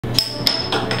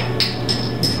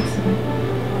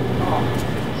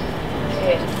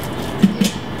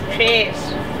Cheers.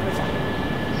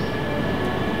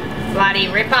 Bloody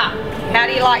ripper. How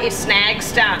do you like your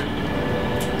snags done?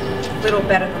 A little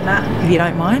better than that, if you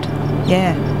don't mind.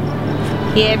 Yeah.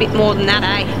 Yeah, a bit more than that,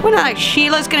 eh? Well, no,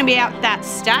 Sheila's going to be out with that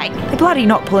steak. They're bloody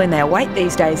not pulling their weight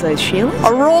these days, those Sheilas.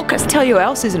 A raucous. Tell you who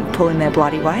else isn't pulling their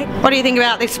bloody weight. What do you think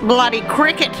about this bloody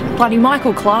cricket? Bloody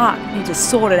Michael Clark needs to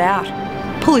sort it out.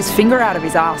 Pull his finger out of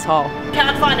his asshole.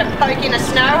 Can't find a poke in a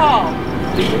snow hole.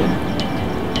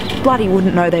 Bloody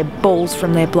wouldn't know their balls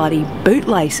from their bloody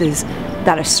bootlaces,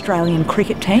 that Australian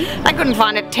cricket team. They couldn't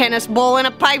find a tennis ball in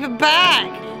a paper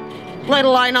bag, let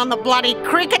alone on the bloody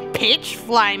cricket pitch.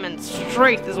 Flaming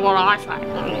truth is what I say.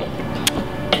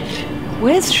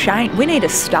 Where's Shane? We need a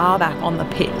star back on the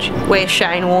pitch. Where's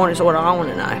Shane Warne is what I want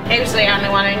to know. He was the only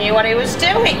one who knew what he was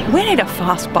doing. We need a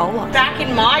fast bowler. Back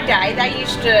in my day,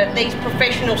 these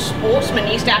professional sportsmen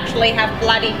used to actually have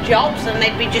bloody jobs and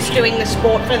they'd be just doing the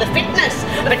sport for the fitness.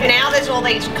 But now there's all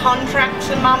these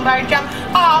contracts and mumbo jump.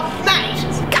 Oh,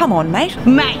 mate. Come on, mate.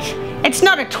 Mate, it's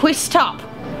not a twist top.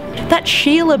 That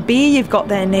Sheila beer you've got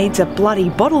there needs a bloody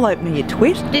bottle opener, you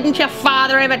twit. Didn't your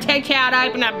father ever teach you how to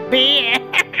open a beer?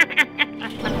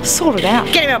 Sort it out.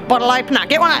 Get him a bottle opener.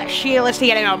 Get one of those Sheilas to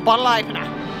get him a bottle opener.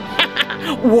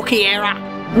 Wookie Error.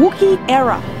 Wookie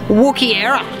Error. Wookie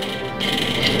Error.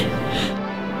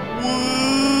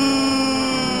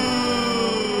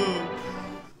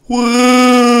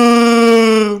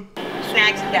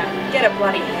 Snags are done. Get a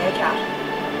bloody haircut.